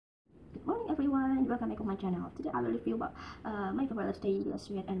everyone, welcome back to my channel. Today I will review about my favorite lipstick,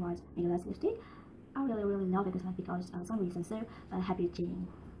 Sweet and White megalast lipstick. I really love it because some reasons. So happy eating.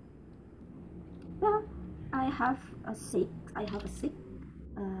 Well, I have a six Sweet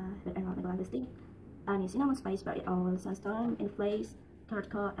and White megalast lipstick, and it's cinnamon spice, but it all sunstorm in place,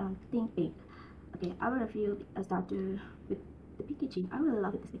 third coat, and pink. Okay, I will review start with the packaging. I really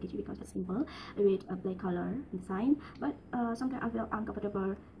love this packaging because it's simple with a black color design, but sometimes I feel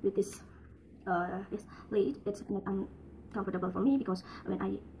uncomfortable with this lid. It's not uncomfortable for me because when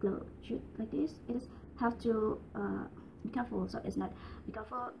I close it like this, it is have to be careful, so it's not be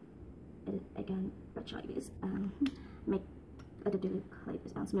careful. I can touch like this and make the look like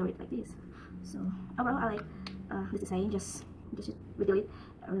this and smear it like this. So overall I like this design, just with it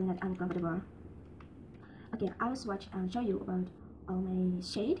really not uncomfortable. Okay, I will swatch and show you about all my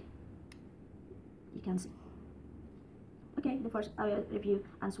shade. You can see. Okay, the first I will review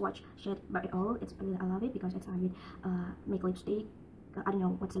and swatch shade by it all. It's really, I love it because it's with make lipstick. I don't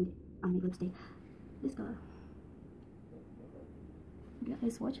know what's in make lipstick. This color. Okay, I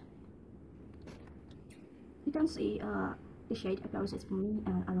swatch. You can see the shade appears for me,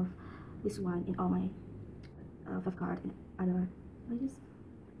 and I love this one in all my 5 card and other like this,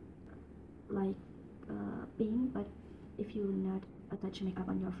 like pink. But if you not attach makeup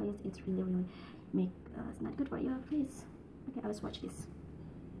on your face, it's really make it's not good for your face. Okay, I'll swatch this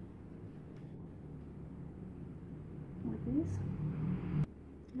like this.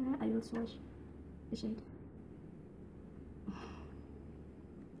 Yeah, I will swatch the shade.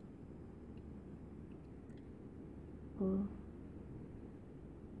 Oh,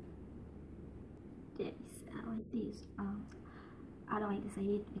 this like this. I don't like to say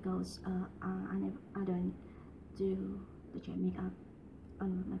it because I don't do the gel makeup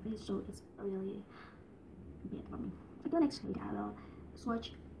on my face, so it's really bad for me. Okay, next shade I will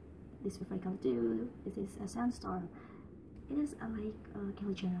swatch this favorite color too. This is a Sandstorm. It is like a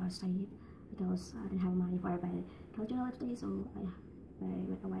Kylie Jenner shade because I didn't have money for buy Kylie Jenner lipstick, so I buy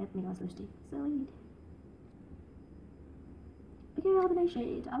with a white megalast lipstick. So okay, well, the next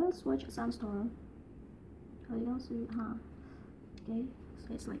shade I will swatch Sandstorm. So you can see, okay,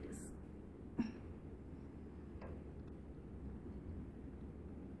 so it's like this.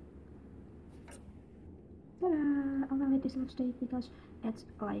 I love this lipstick because it's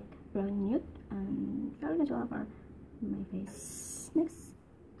like brown nude and very natural for my face. Next,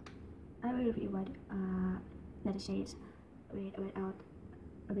 I will review what another shades without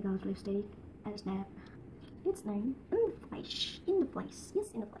a megalast lipstick and snap. Its name in the place.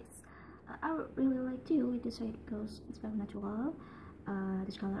 I really like too with this shade because it's very natural.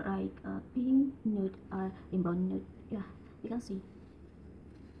 This color like pink nude or rainbow nude. Yeah, you can see.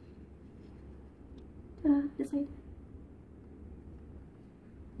 This side.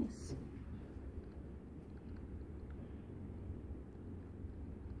 Yes.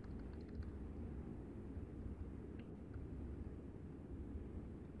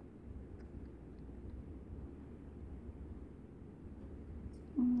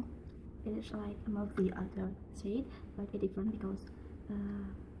 It is like of the other shade, but it's different because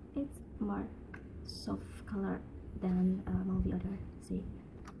it's more soft color than among the other shade.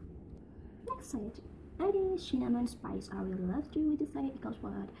 Next shade, it is cinnamon spice. I really love to with this shade because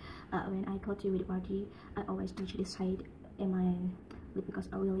when I go to the party, I always touch this shade in my lip because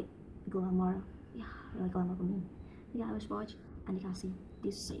I really glamour. Yeah, really glamour for me. Yeah, I was watch and you can see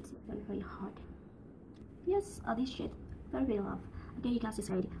this shade is very hot. Yes, this shade very love. Okay, you can see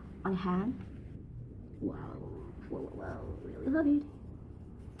shade on hand. Wow, really love it.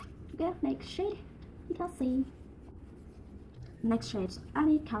 Okay, next shade you can see. Next shades,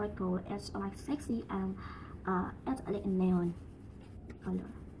 any character is like sexy and it's like a neon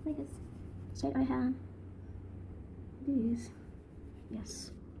color like this. Shade I have this.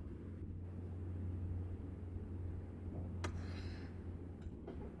 Yes.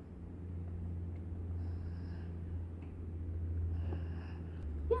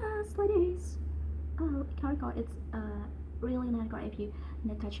 Yes, like this. Oh, character, it's really not great if you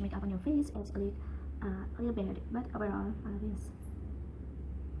not touch makeup on your face. It's a little bad, but overall I love this.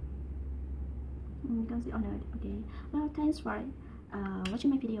 You can see on it. Okay, well, thanks for watching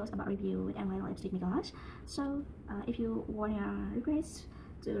my videos about review with my lipstick megalast. So if you wanna request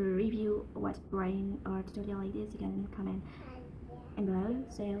to review what brand or tutorial like this, you can comment in below.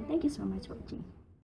 So thank you so much for watching.